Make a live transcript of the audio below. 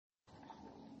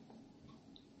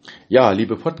Ja,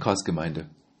 liebe Podcast-Gemeinde,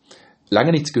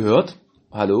 lange nichts gehört.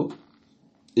 Hallo,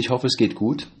 ich hoffe, es geht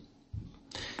gut.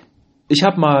 Ich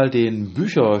habe mal den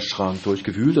Bücherschrank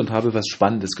durchgewühlt und habe was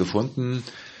Spannendes gefunden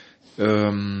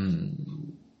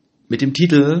mit dem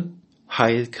Titel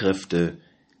Heilkräfte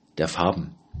der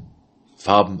Farben.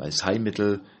 Farben als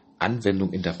Heilmittel,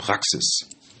 Anwendung in der Praxis.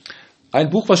 Ein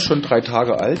Buch, was schon 3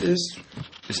 Tage alt ist.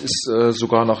 Es ist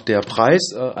sogar noch der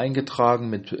Preis eingetragen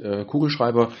mit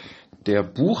Kugelschreiber der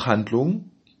Buchhandlung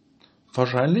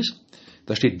wahrscheinlich.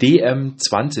 Da steht DM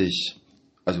 20,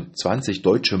 also 20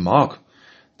 deutsche Mark.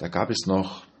 Da gab es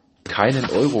noch keinen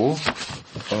Euro.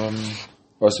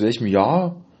 Aus welchem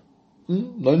Jahr?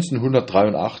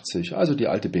 1983. Also die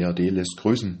alte BRD lässt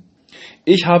grüßen.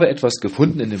 Ich habe etwas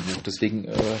gefunden in dem Buch, deswegen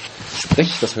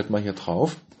spreche ich das heute mal hier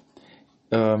drauf.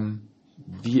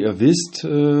 Wie ihr wisst,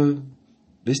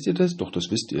 wisst ihr das? Doch,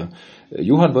 das wisst ihr.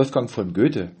 Johann Wolfgang von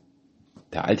Goethe,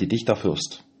 der alte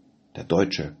Dichterfürst, der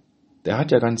Deutsche, der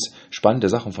hat ja ganz spannende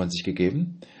Sachen von sich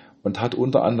gegeben und hat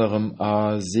unter anderem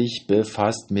sich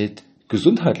befasst mit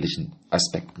gesundheitlichen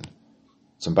Aspekten.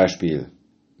 Zum Beispiel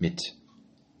mit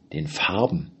den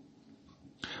Farben.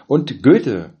 Und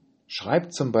Goethe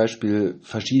schreibt zum Beispiel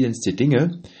verschiedenste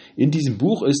Dinge. In diesem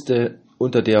Buch ist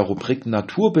unter der Rubrik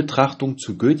Naturbetrachtung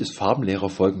zu Goethes Farbenlehre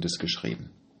Folgendes geschrieben.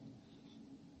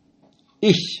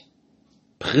 Ich,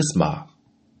 Prisma,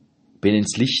 bin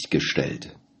ins Licht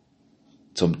gestellt,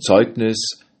 zum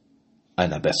Zeugnis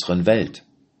einer besseren Welt,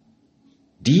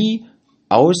 die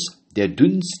aus der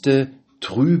Dünste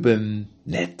trübem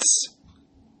Netz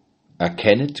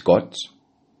erkennet Gott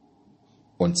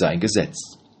und sein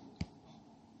Gesetz.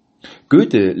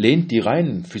 Goethe lehnt die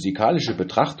rein physikalische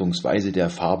Betrachtungsweise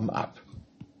der Farben ab.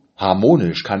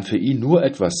 Harmonisch kann für ihn nur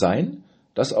etwas sein,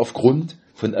 das aufgrund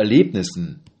von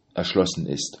Erlebnissen erschlossen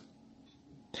ist.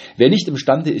 Wer nicht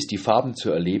imstande ist, die Farben zu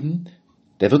erleben,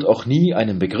 der wird auch nie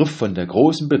einen Begriff von der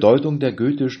großen Bedeutung der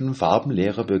goethischen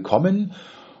Farbenlehre bekommen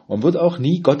und wird auch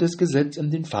nie Gottes Gesetz in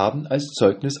den Farben als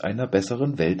Zeugnis einer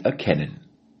besseren Welt erkennen.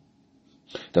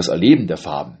 Das Erleben der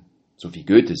Farben, so wie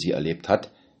Goethe sie erlebt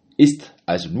hat, ist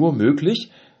also nur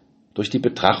möglich durch die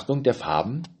Betrachtung der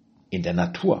Farben in der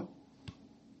Natur.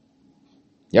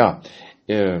 Ja,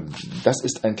 das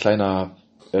ist ein kleiner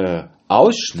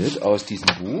Ausschnitt aus diesem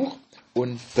Buch.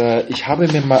 Und ich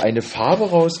habe mir mal eine Farbe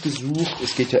rausgesucht.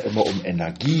 Es geht ja immer um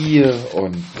Energie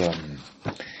und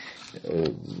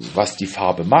was die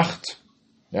Farbe macht.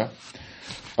 Ja?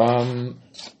 Und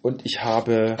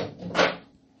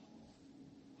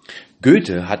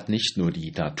Goethe hat nicht nur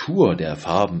die Natur der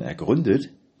Farben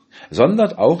ergründet,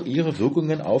 sondern auch ihre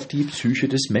Wirkungen auf die Psyche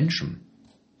des Menschen.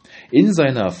 In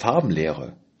seiner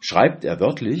Farbenlehre schreibt er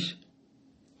wörtlich: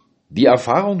 Die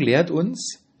Erfahrung lehrt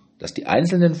uns, dass die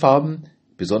einzelnen Farben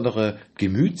besondere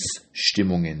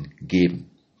Gemütsstimmungen geben.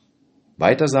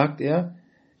 Weiter sagt er,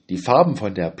 die Farben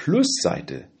von der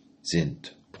Plusseite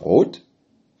sind Rot,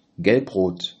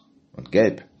 Gelbrot und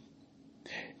Gelb.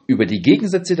 Über die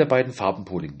Gegensätze der beiden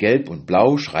Farbenpole Gelb und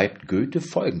Blau schreibt Goethe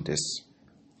Folgendes.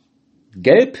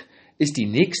 Gelb ist die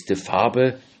nächste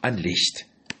Farbe an Licht.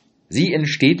 Sie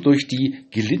entsteht durch die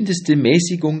gelindeste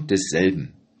Mäßigung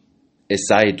desselben. Es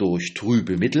sei durch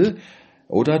trübe Mittel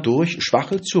oder durch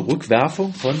schwache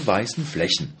Zurückwerfung von weißen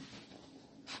Flächen.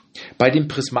 Bei den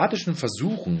prismatischen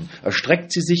Versuchen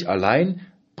erstreckt sie sich allein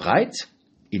breit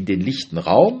in den lichten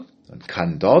Raum und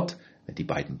kann dort, wenn die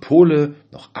beiden Pole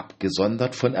noch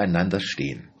abgesondert voneinander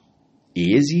stehen,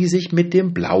 ehe sie sich mit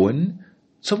dem Blauen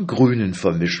zum Grünen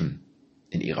vermischen,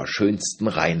 in ihrer schönsten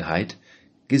Reinheit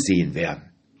gesehen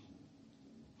werden.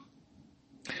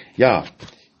 Ja,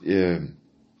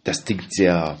 das klingt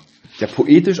sehr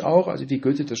poetisch auch, also wie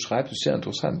Goethe das schreibt, ist sehr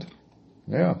interessant.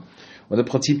 Ja. Und im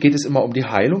Prinzip geht es immer um die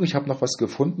Heilung. Ich habe noch was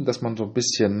gefunden, dass man so ein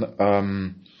bisschen,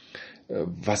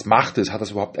 was macht es? Hat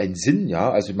das überhaupt einen Sinn? Ja,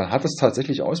 also man hat das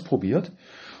tatsächlich ausprobiert.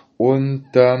 Und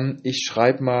ich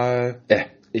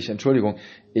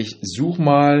suche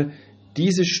mal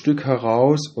dieses Stück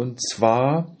heraus und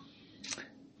zwar,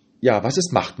 ja, was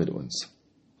es macht mit uns.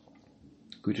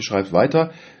 Goethe schreibt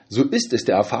weiter, so ist es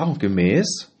der Erfahrung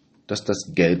gemäß, dass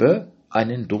das Gelbe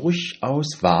einen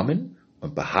durchaus warmen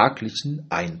und behaglichen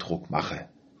Eindruck mache.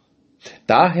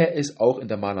 Daher es auch in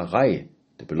der Malerei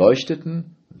der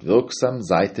beleuchteten und wirksamen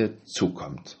Seite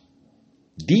zukommt.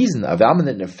 Diesen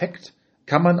erwärmenden Effekt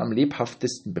kann man am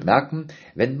lebhaftesten bemerken,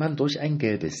 wenn man durch ein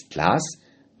gelbes Glas,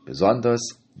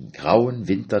 besonders in grauen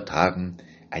Wintertagen,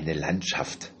 eine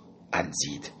Landschaft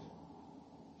ansieht.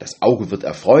 Das Auge wird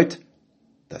erfreut,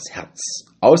 das Herz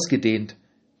ausgedehnt,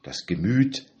 das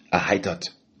Gemüt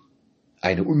erheitert.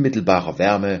 Eine unmittelbare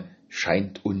Wärme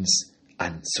scheint uns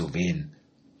anzuwehen.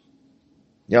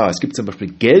 Ja, es gibt zum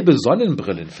Beispiel gelbe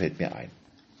Sonnenbrillen, fällt mir ein.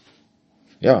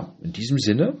 Ja, in diesem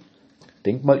Sinne,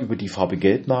 denk mal über die Farbe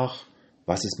Gelb nach,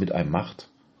 was es mit einem macht.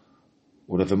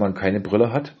 Oder wenn man keine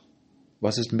Brille hat,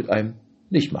 was es mit einem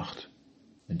nicht macht.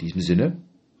 In diesem Sinne,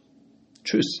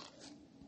 tschüss.